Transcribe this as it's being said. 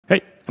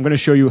I'm going to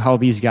show you how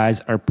these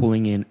guys are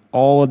pulling in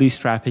all of this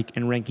traffic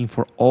and ranking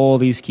for all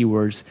these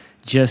keywords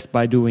just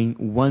by doing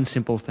one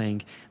simple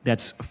thing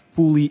that's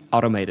fully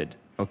automated,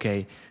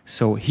 okay?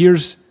 So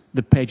here's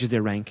the pages they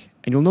rank,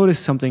 and you'll notice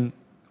something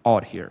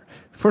odd here.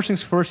 First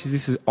things first is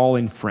this is all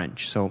in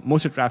French. So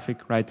most of the traffic,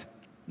 right,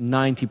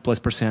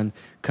 90+%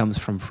 comes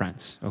from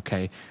France,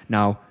 okay?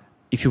 Now,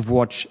 if you've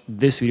watched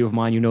this video of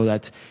mine, you know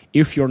that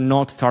if you're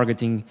not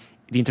targeting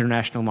the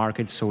international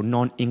markets, so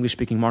non-English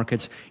speaking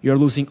markets, you're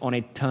losing on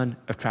a ton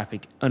of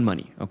traffic and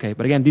money, okay?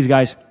 But again, these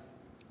guys,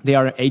 they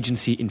are an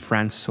agency in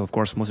France, so of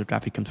course most of the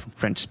traffic comes from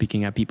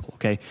French-speaking people,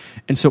 okay?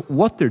 And so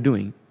what they're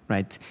doing,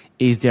 right,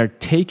 is they're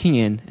taking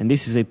in, and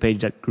this is a page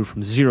that grew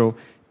from 0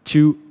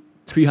 to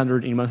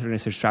 300 in monthly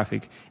search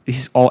traffic. This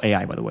is all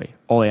AI, by the way,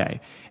 all AI.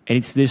 And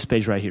it's this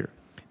page right here.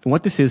 And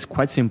what this is,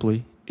 quite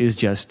simply, is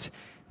just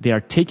they are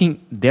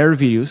taking their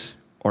videos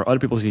or other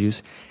people's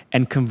videos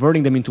and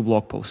converting them into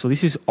blog posts. So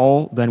this is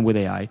all done with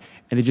AI.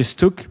 And they just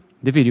took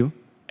the video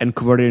and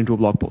converted it into a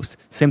blog post.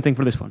 Same thing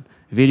for this one.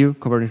 Video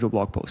converted into a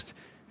blog post.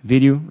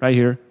 Video right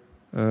here,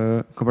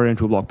 converted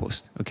into a blog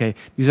post. Okay,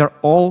 these are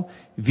all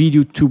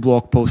video to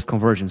blog post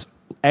conversions.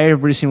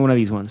 Every single one of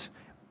these ones.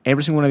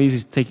 Every single one of these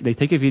is they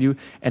take a video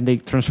and they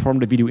transform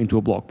the video into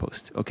a blog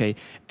post. Okay,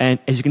 and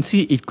as you can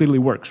see, it clearly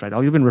works. Right,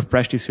 I'll even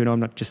refresh this so you know I'm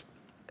not just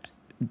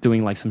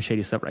doing like some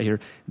shady stuff right here.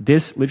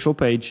 This literal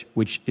page,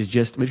 which is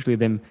just literally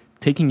them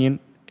taking in,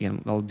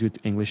 again, I'll do it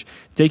in English,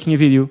 taking a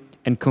video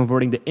and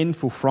converting the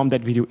info from that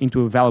video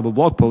into a valuable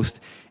blog post,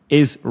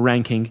 is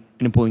ranking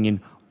and pulling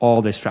in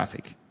all this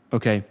traffic,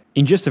 okay,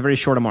 in just a very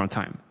short amount of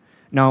time.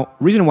 Now,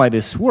 reason why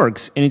this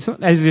works, and it's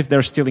not as if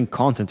they're stealing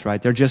content, right?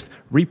 They're just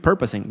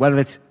repurposing, whether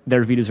it's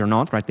their videos or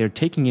not, right? They're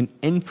taking in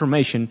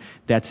information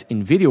that's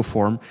in video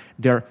form.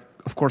 They're,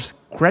 of course,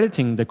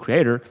 crediting the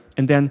creator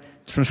and then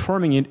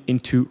transforming it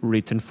into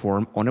written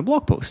form on a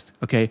blog post,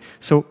 okay?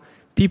 So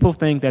people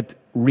think that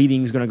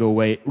reading is going to go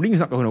away. Reading is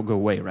not going to go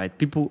away, right?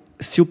 People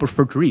still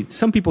prefer to read.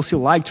 Some people still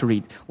like to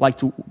read,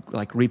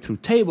 like read through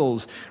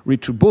tables,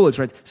 read through bullets,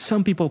 right?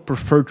 Some people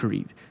prefer to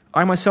read.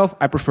 I myself,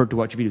 I prefer to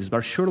watch videos,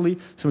 but surely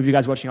some of you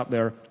guys watching up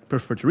there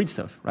prefer to read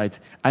stuff, right?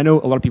 I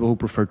know a lot of people who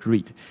prefer to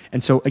read.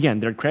 And so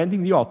again, they're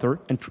crediting the author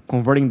and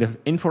converting the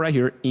info right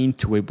here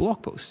into a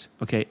blog post,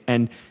 okay?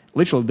 And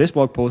literally this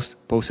blog post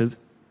posted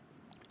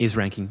is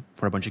ranking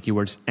for a bunch of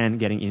keywords and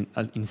getting in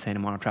an insane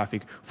amount of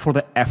traffic for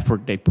the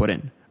effort they put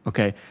in,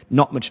 okay?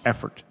 Not much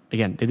effort.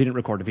 Again, they didn't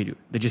record the video.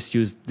 They just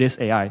used this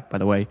AI, by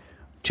the way,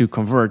 to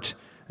convert.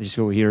 Let's just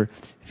go over here,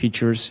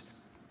 features,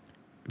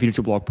 video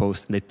to blog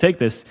post. And they take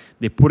this,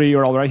 they put a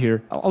URL right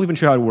here. I'll even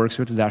show you how it works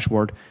with the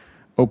dashboard.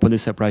 Open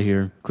this up right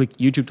here. Click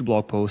YouTube to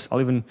blog post.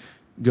 I'll even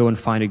go and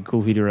find a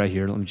cool video right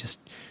here. Let me just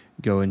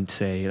go and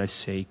say, let's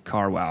say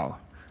Arvow.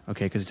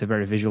 Okay, because it's a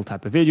very visual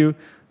type of video.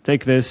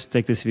 Take this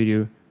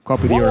video,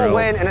 copy the URL.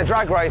 Win in a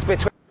drag race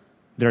between.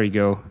 There you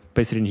go.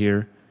 Paste it in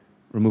here.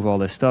 Remove all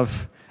this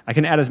stuff. I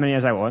can add as many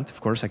as I want.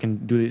 Of course, I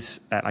can do this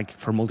like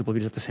for multiple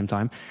videos at the same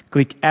time.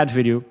 Click add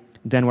video.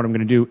 Then what I'm going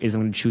to do is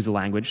I'm going to choose the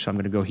language. So I'm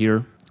going to go here.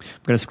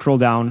 I'm going to scroll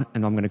down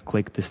and I'm going to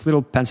click this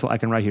little pencil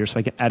icon right here so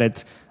I can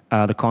edit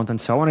the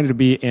content. So I want it to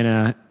be in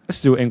a,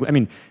 let's do English. I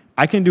mean,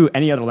 I can do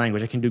any other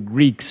language. I can do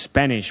Greek,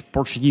 Spanish,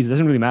 Portuguese. It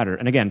doesn't really matter.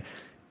 And again,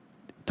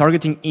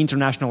 targeting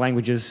international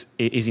languages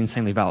is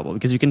insanely valuable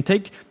because you can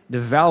take the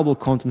valuable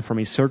content from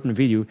a certain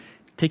video,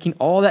 taking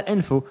all that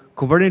info,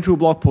 convert it into a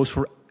blog post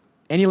for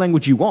any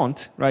language you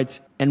want, right?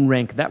 And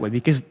rank that way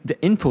because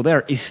the info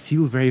there is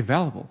still very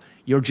valuable.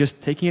 You're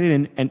just taking it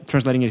in and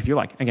translating it if you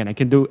like. Again, I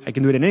can do it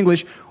in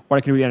English or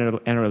I can do it in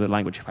any other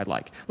language if I'd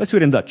like. Let's do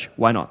it in Dutch.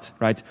 Why not,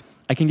 right?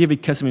 I can give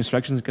it custom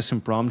instructions, custom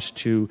prompts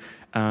to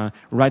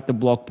write the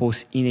blog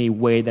post in a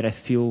way that I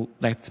feel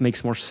that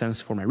makes more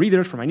sense for my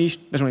readers, for my niche.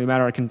 Doesn't really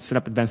matter. I can set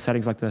up advanced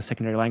settings like the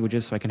secondary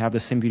languages, so I can have the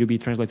same video be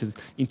translated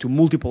into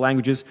multiple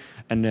languages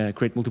and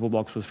create multiple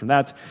blog posts from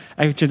that.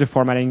 I can change the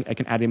formatting. I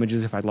can add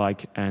images if I'd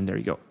like, and there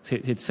you go.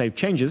 Hit Save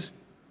Changes.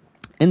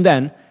 And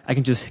then I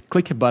can just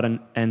click a button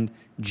and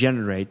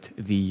generate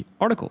the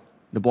article,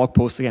 the blog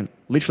post. Again,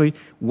 literally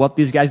what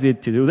these guys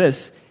did to do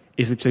this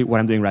is literally what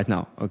I'm doing right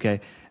now, okay?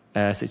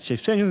 So it's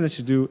Save Changes, and I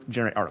should do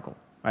generate article,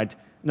 right?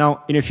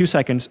 Now, in a few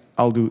seconds,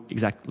 I'll do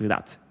exactly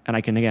that. And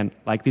I can, again,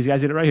 like these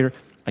guys did it right here,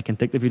 I can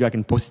take the video, I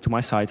can post it to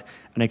my site,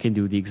 and I can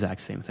do the exact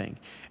same thing.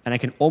 And I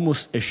can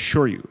almost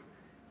assure you,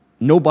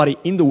 nobody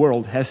in the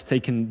world has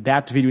taken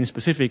that video in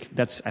specific,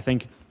 that's, I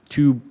think,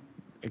 2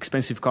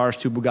 expensive cars,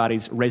 2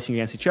 Bugattis racing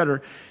against each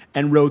other,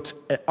 and wrote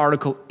an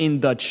article in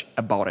Dutch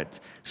about it.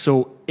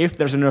 So if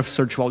there's enough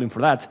search volume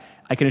for that,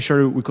 I can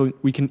assure you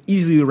we can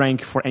easily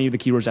rank for any of the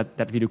keywords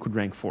that video could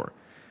rank for.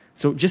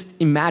 So just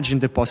imagine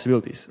the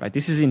possibilities, right?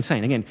 This is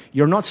insane. Again,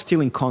 you're not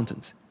stealing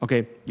content,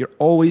 okay? You're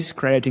always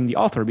crediting the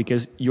author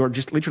because you're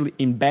just literally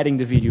embedding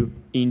the video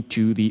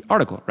into the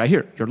article right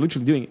here. You're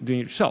literally doing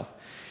it yourself.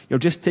 You're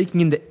just taking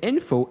in the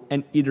info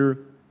and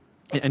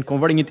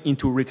converting it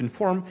into a written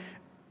form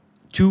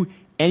to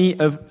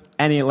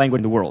any language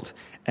in the world.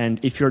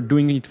 And if you're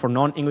doing it for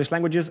non-English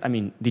languages, I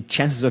mean, the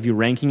chances of you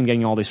ranking and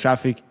getting all this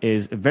traffic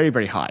is very,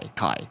 very high.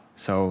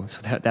 So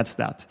that's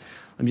that.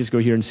 Let me just go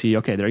here and see.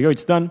 Okay, there you go.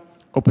 It's done.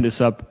 Open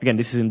this up. Again,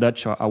 this is in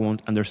Dutch, so I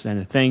won't understand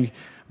a thing.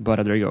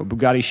 But there you go.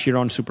 Bugatti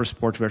Chiron Super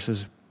Sport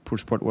versus Pure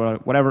Sport,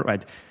 whatever,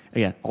 right?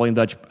 Again, all in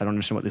Dutch. I don't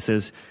understand what this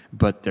is,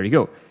 but there you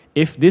go.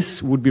 If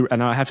this would be,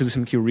 and I have to do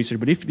some keyword research,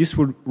 but if this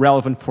were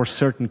relevant for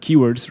certain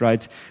keywords,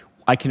 right,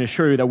 I can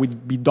assure you that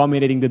we'd be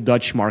dominating the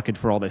Dutch market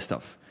for all this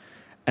stuff.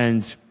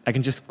 And I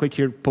can just click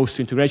here, post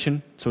to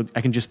integration. So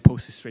I can just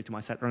post it straight to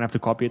my site. I don't have to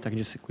copy it. I can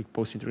just click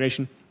post to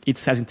integration. It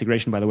says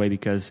integration, by the way,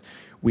 because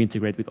we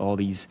integrate with all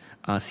these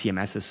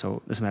CMSs. So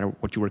it doesn't matter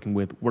what you're working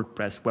with,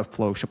 WordPress,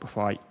 Webflow,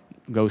 Shopify,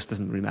 Ghost,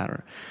 doesn't really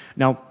matter.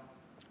 Now,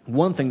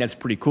 one thing that's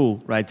pretty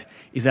cool, right,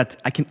 is that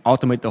I can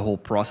automate the whole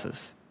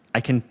process.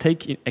 I can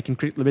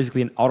create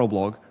basically an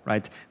autoblog,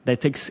 right,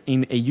 that takes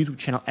in a YouTube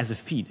channel as a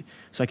feed.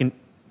 So I can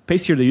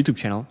paste here the YouTube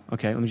channel.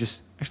 Okay, let me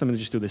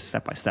just do this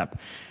step by step.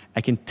 I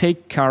can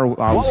take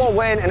Carwow's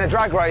win in a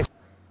drag race.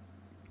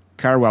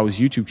 Carwow's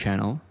YouTube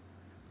channel,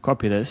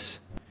 copy this,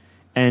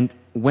 and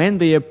when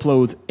they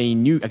upload a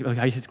new,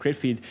 I hit create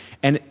feed,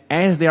 and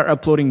as they are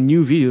uploading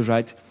new videos,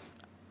 right,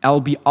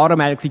 I'll be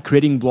automatically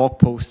creating blog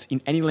posts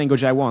in any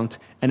language I want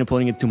and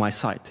uploading it to my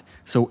site.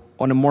 So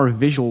on a more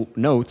visual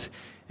note,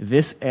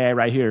 this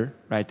right here,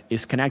 right,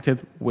 is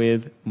connected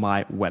with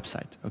my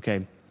website,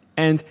 okay?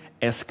 And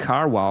as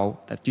Carwow,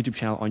 that YouTube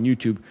channel on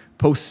YouTube,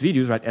 posts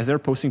videos, right, as they're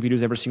posting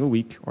videos every single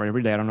week or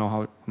every day, I don't know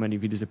how many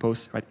videos they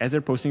post, right, as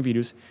they're posting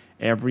videos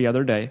every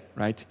other day,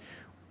 right,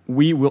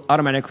 we will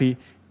automatically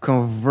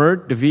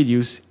convert the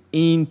videos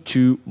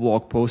into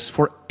blog posts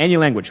for any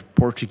language,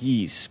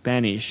 Portuguese,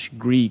 Spanish,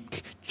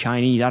 Greek,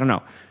 Chinese, I don't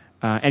know,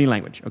 any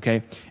language,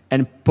 okay,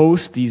 and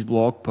post these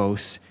blog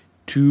posts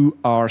to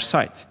our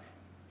site,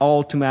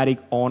 automatic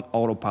on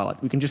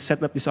autopilot. We can just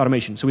set up this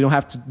automation so we don't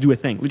have to do a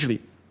thing,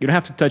 literally. You don't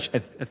have to touch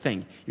a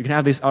thing. You can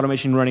have this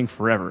automation running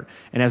forever.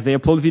 And as they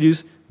upload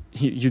videos,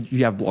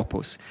 you have blog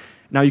posts.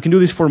 Now, you can do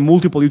this for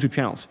multiple YouTube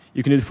channels.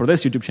 You can do it for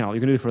this YouTube channel.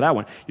 You can do it for that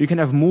one. You can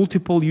have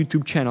multiple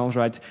YouTube channels,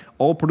 right,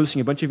 all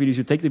producing a bunch of videos.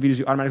 You take the videos,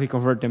 you automatically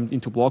convert them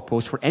into blog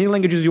posts for any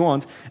languages you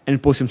want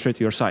and post them straight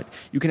to your site.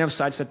 You can have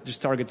sites that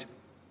just target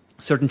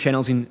certain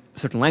channels in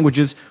certain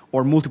languages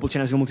or multiple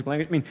channels in multiple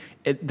languages.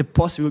 I mean, the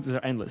possibilities are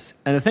endless.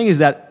 And the thing is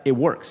that it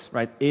works,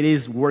 right? It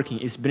is working.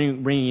 It's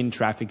bringing in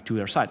traffic to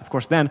their site. Of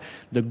course, then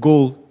the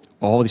goal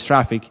of all this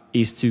traffic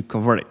is to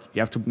convert it.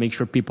 You have to make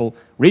sure people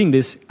reading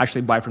this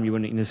actually buy from you,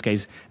 and in this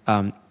case,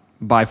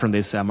 buy from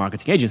this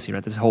marketing agency,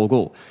 right? That's the whole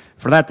goal.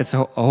 For that, that's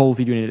a whole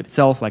video in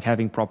itself, like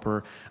having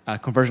proper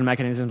conversion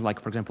mechanisms,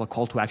 like, for example, a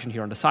call to action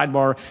here on the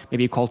sidebar,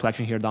 maybe a call to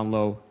action here down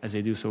low, as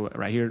they do so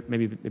right here,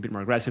 maybe a bit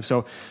more aggressive.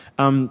 So,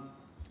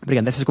 but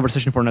again, this is a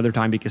conversation for another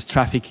time because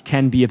traffic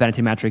can be a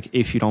vanity metric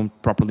if you don't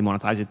properly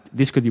monetize it.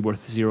 This could be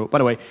worth zero. By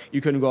the way,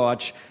 you can go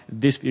watch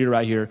this video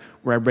right here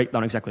where I break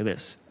down exactly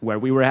this, where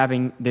we were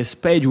having this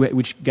page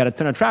which got a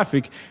ton of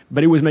traffic,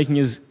 but it was making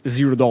us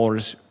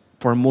 $0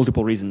 for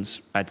multiple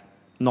reasons, right?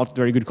 Not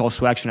very good calls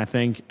to action, I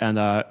think,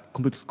 and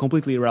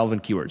completely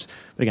irrelevant keywords.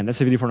 But again,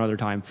 that's a video for another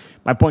time.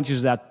 My point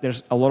is that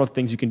there's a lot of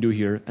things you can do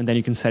here, and then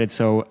you can set it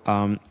so,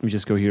 let me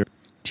just go here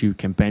to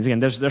campaigns. Again,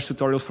 there's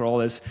tutorials for all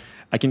this.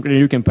 I can create a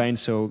new campaign,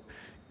 so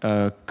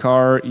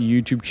car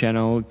YouTube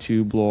channel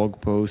to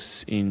blog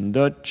posts in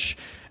Dutch,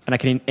 and I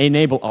can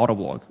enable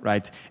autoblog,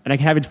 right? And I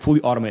can have it fully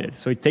automated.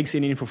 So it takes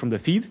in info from the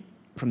feed,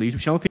 from the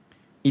YouTube channel feed.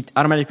 It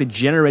automatically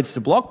generates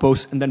the blog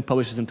posts and then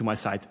publishes them to my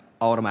site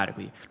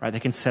automatically, right? I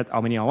can set how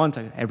many I want,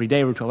 every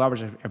day, every 12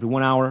 hours, every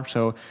 1 hour.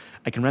 So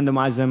I can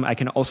randomize them. I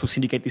can also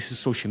syndicate this to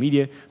social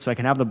media. So I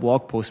can have the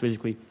blog posts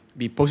basically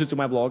be posted to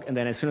my blog, and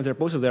then as soon as they're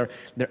posted there,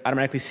 they're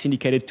automatically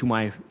syndicated to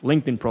my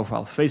LinkedIn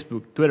profile,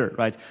 Facebook, Twitter,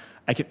 right?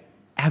 I can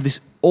have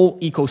this whole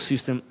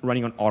ecosystem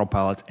running on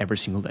autopilot every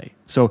single day.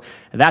 So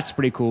that's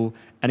pretty cool.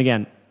 And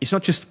again, it's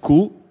not just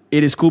cool,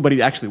 it is cool, but it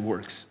actually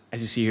works,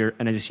 as you see here,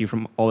 and as you see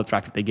from all the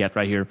traffic they get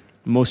right here.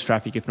 Most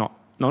traffic, if not,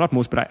 no, not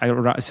most, but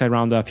I say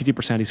around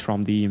 50% is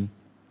from the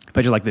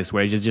pages like this,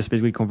 where you just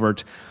basically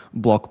convert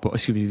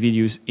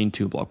videos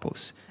into blog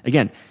posts.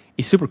 Again,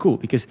 it's super cool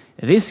because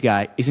this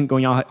guy isn't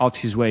going out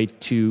his way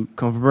to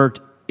convert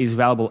his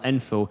valuable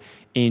info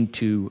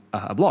into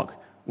a blog.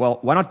 Well,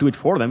 why not do it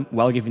for them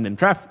while giving them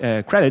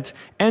credit?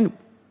 And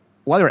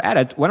while you're at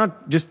it, why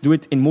not just do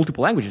it in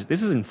multiple languages?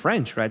 This is in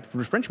French, right? For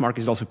the French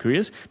market is also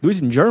curious. Do it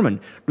in German.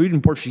 Do it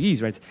in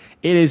Portuguese, right?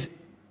 It is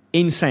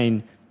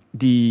insane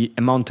the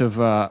amount of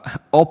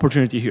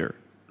opportunity here,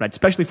 right?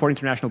 Especially for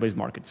international-based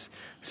markets.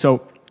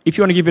 So if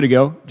you want to give it a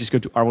go, just go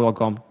to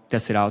arvow.com,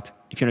 test it out.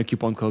 If you want a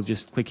coupon code,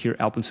 just click here,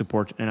 help and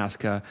support, and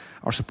ask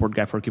our support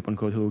guy for a coupon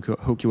code. He'll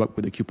hook you up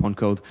with a coupon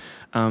code.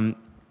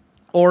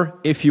 Or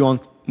if you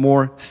want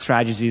more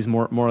strategies,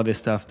 more of this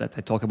stuff that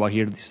I talk about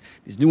here, these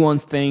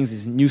nuanced things,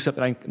 this new stuff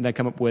that I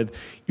come up with,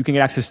 you can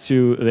get access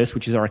to this,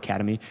 which is our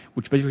academy,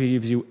 which basically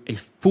gives you a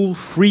full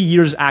 3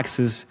 years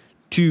access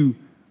to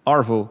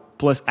Arvow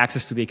plus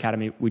access to the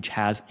Academy, which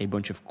has a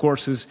bunch of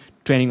courses,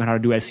 training on how to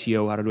do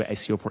SEO, how to do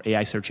SEO for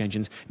AI search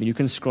engines. And you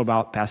can scroll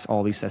out past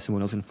all these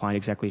testimonials and find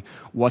exactly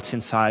what's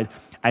inside.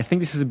 I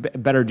think this is a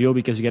better deal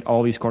because you get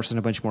all these courses and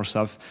a bunch more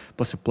stuff,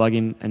 plus a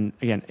plugin, and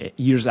again,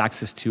 years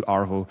access to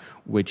Arvow,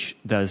 which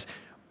does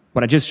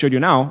what I just showed you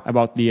now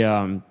about the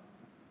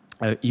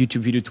YouTube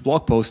video to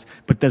blog post,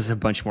 but there's a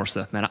bunch more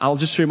stuff, man. I'll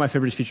just show you my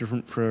favorite feature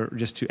for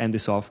just to end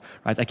this off,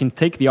 right? I can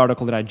take the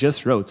article that I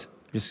just wrote,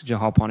 just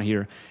hop on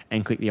here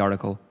and click the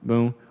article,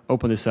 boom,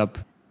 open this up,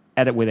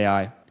 edit with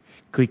AI,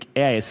 click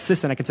AI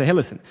Assistant. I can say, hey,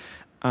 listen,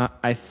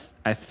 I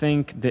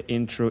think the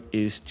intro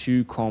is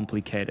too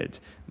complicated.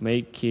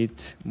 Make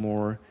it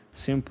more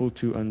simple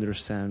to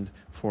understand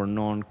for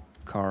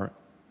non-car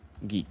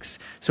geeks.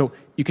 So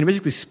you can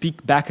basically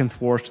speak back and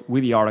forth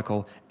with the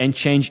article and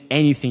change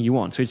anything you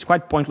want. So it's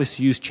quite pointless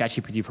to use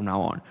ChatGPT from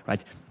now on,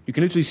 right? You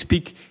can literally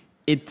speak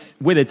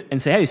with it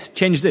and say, hey,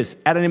 change this,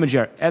 add an image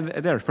here,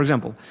 add there. For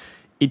example,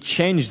 it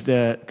changed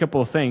a couple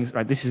of things,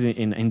 right? This is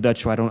in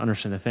Dutch, so I don't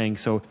understand the thing.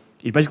 So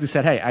it basically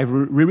said, hey, I've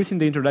rewritten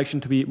the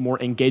introduction to be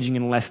more engaging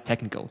and less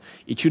technical.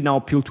 It should now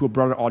appeal to a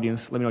broader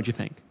audience. Let me know what you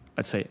think.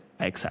 Let's say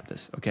I accept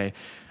this, okay?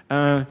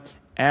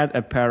 Add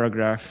a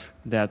paragraph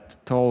that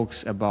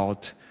talks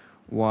about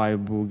why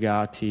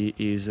Bugatti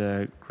is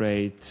a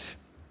great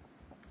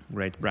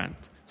brand.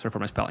 Sorry for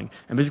my spelling.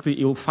 And basically,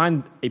 you'll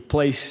find a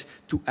place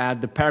to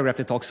add the paragraph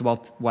that talks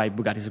about why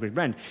Bugatti is a great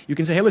brand. You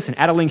can say, hey, listen,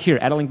 add a link here,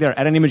 add a link there,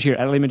 add an image here,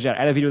 add an image there,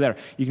 add a video there.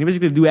 You can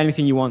basically do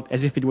anything you want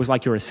as if it was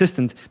like your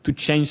assistant to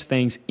change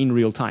things in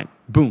real time.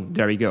 Boom,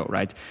 there you go,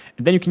 right?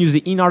 And then you can use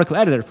the in-article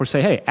editor for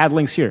say, hey, add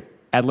links here,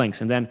 add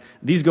links. And then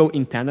these go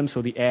in tandem,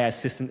 so the AI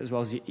assistant as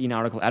well as the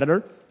in-article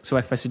editor. So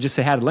if I just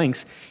say add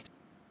links,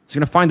 it's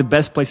going to find the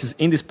best places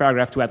in this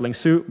paragraph to add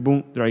links to.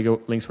 Boom, there you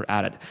go, links were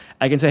added.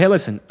 I can say, hey,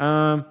 listen,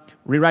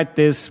 rewrite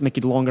this, make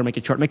it longer, make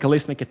it short, make a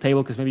list, make a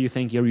table, because maybe you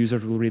think your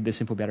users will read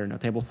this info better in a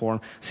table form.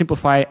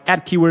 Simplify,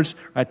 add keywords,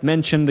 right?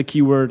 Mention the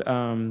keyword.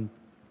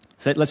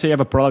 So let's say you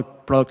have a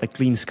product that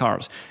cleans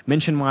cars.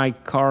 Mention my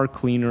car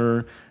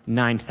cleaner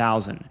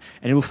 9000,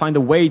 and it will find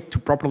a way to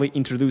properly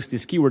introduce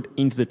this keyword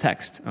into the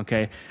text.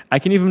 Okay, I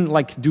can even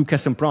like do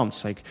custom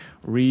prompts, like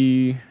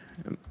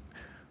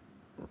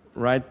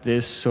write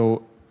this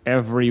so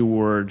every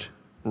word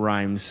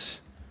rhymes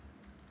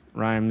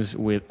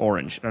with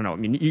orange. I don't know. I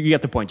mean, you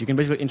get the point. You can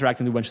basically interact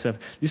and do a bunch of stuff.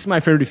 This is my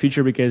favorite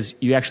feature because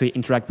you actually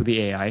interact with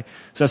the AI.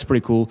 So that's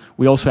pretty cool.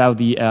 We also have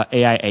the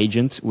AI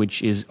agent,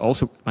 which is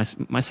also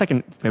my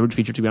second favorite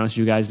feature, to be honest with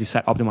you guys. The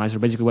site optimizer.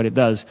 Basically what it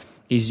does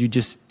is you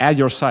just add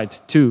your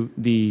site to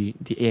the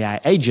AI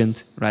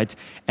agent, right?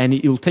 And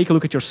it'll take a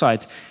look at your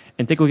site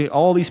and take a look at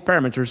all these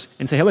parameters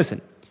and say, hey,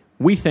 listen,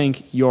 we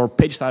think your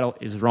page title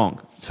is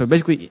wrong. So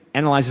basically it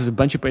analyzes a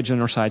bunch of pages on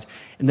your site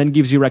and then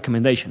gives you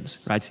recommendations,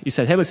 right? You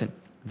said, hey, listen,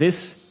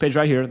 this page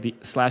right here, the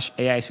 /AI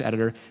SEO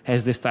editor,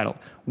 has this title.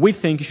 We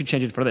think you should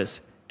change it for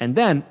this. And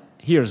then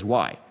here's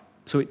why.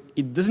 So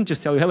it doesn't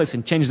just tell you, hey,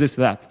 listen, change this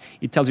to that.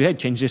 It tells you, hey,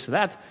 change this to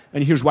that,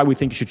 and here's why we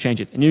think you should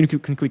change it. And you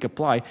can click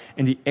apply,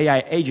 and the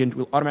AI agent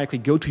will automatically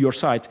go to your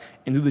site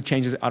and do the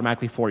changes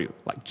automatically for you,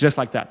 like just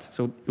like that.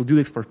 So you'll do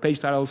this for page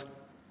titles,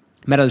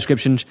 meta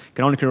descriptions,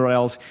 canonical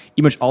URLs,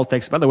 image alt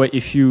text. By the way,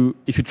 if you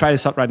try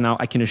this out right now,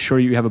 I can assure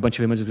you have a bunch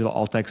of images with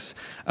alt text.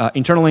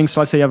 Internal links,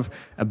 so let's say you have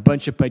a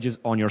bunch of pages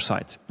on your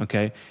site,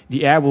 okay?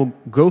 The AI will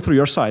go through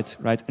your site,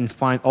 right, and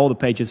find all the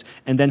pages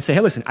and then say,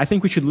 hey, listen, I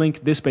think we should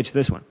link this page to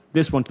this one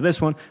to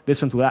this one, this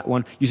one to that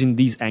one, using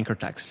these anchor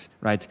texts,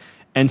 right?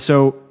 And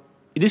so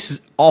this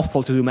is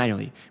awful to do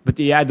manually, but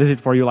the AI does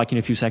it for you like in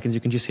a few seconds. You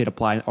can just hit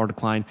apply or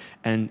decline,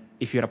 and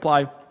if you hit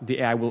apply,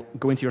 the AI will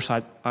go into your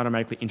site,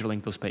 automatically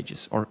interlink those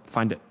pages, or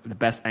find the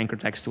best anchor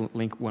text to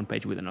link one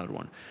page with another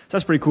one. So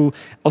that's pretty cool.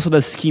 Also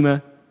the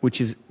schema,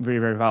 which is very,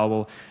 very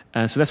valuable.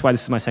 So that's why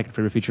this is my second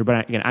favorite feature.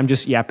 But again, I'm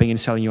just yapping and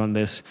selling you on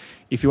this.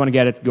 If you want to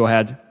get it, go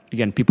ahead.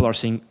 Again, people are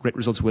seeing great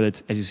results with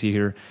it, as you see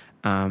here.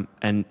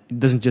 And it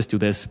doesn't just do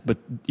this, but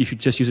if you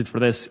just use it for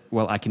this,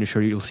 well, I can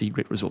assure you, you'll see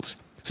great results.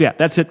 So yeah,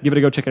 that's it. Give it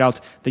a go. Check it out.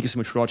 Thank you so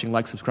much for watching.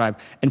 Like, subscribe.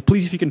 And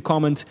please, if you can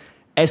comment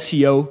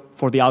SEO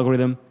for the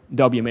algorithm,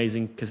 that would be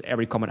amazing because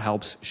every comment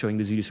helps showing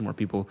these videos to more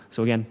people.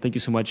 So again, thank you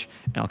so much,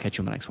 and I'll catch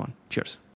you on the next one. Cheers.